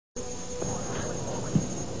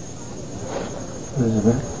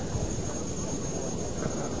Elizabeth?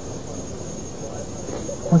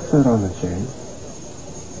 What's that on the chain?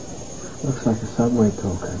 Looks like a subway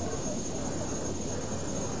token.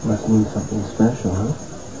 Must mean something special, huh?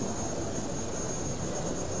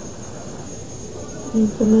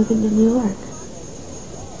 Means we're moving to New York.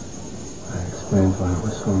 That explains why it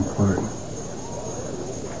was so important.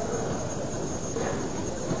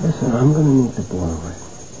 Listen, I'm gonna need to borrow it.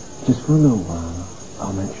 Just for a little while.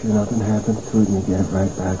 I'll make sure nothing happens to it and you get it right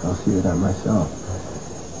back. I'll see to that myself.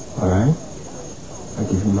 Alright? I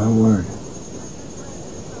give you my word.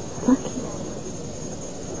 Lucky.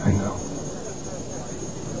 I know.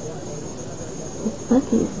 It's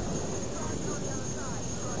Lucky's.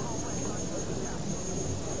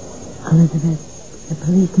 Elizabeth, the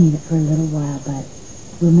police need it for a little while, but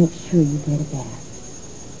we'll make sure you get it back.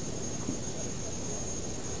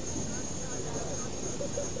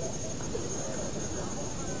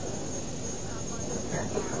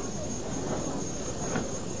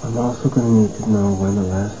 I'm also going to need to know when the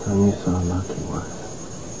last time you saw Lucky was.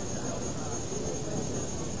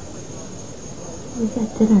 We had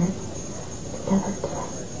dinner together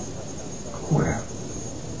today. Where?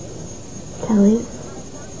 Kelly's.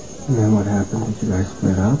 And then what happened? Did you guys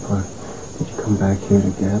split up, or did you come back here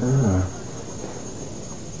together, or?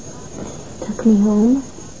 Took me home,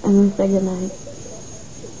 and we said goodnight.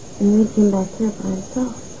 And we came back here by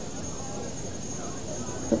himself.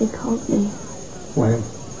 But he called me. When?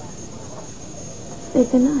 Say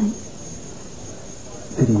goodnight.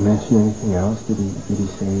 Did he mention anything else? Did he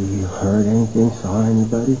say he heard anything, saw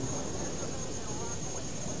anybody?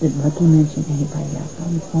 Did Lucky mention anybody else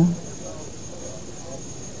on the phone?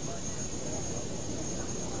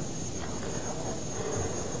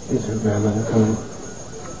 Is her grandmother coming?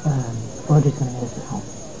 Audrey's gonna meet us at home.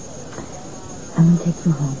 I'm gonna take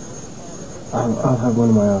you home. I'll have one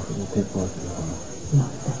of my officers take both of you home. No,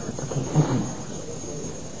 that's okay. I can manage.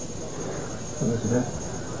 Elizabeth,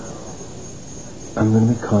 I'm going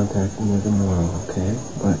to be contacting you tomorrow, okay?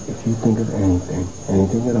 But if you think of anything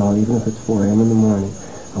at all, even if it's 4 a.m. in the morning,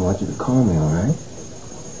 I want you to call me, all right?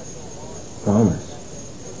 Promise.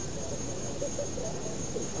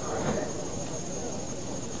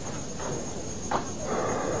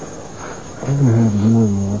 I'm going to have you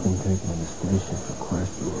and Morgan taken to the station for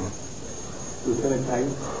questioning. Lieutenant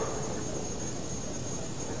Titan?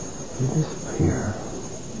 You disappear,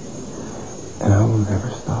 and I will never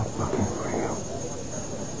stop looking for you.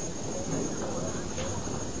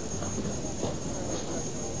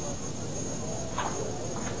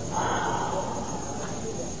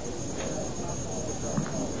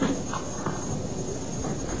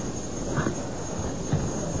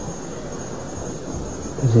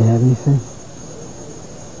 Does he have anything?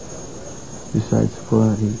 Besides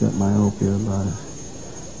blood, he's got myopia about us.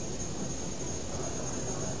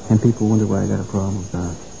 And people wonder why I got a problem with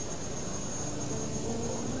that.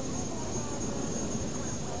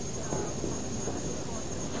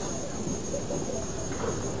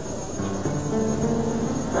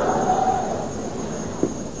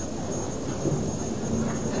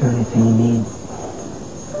 Is there anything you need?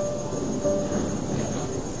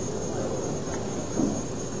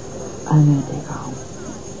 I'm gonna take her home.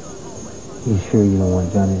 You sure you don't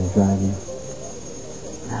want Johnny to drive you?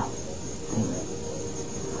 No. Thanks.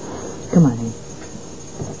 Come on in.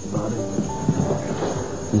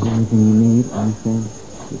 Is there anything you need? Anything?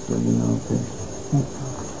 Just let me know, okay? Thanks.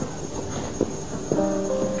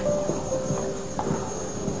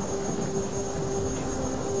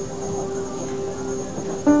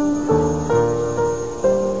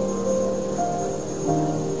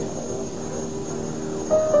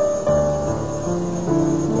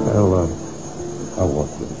 I'll walk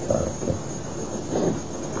to the car, okay?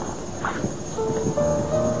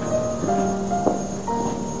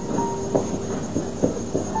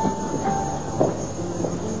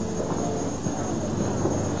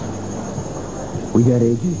 We got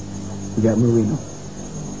AJ. We got Marino.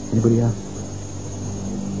 Anybody else?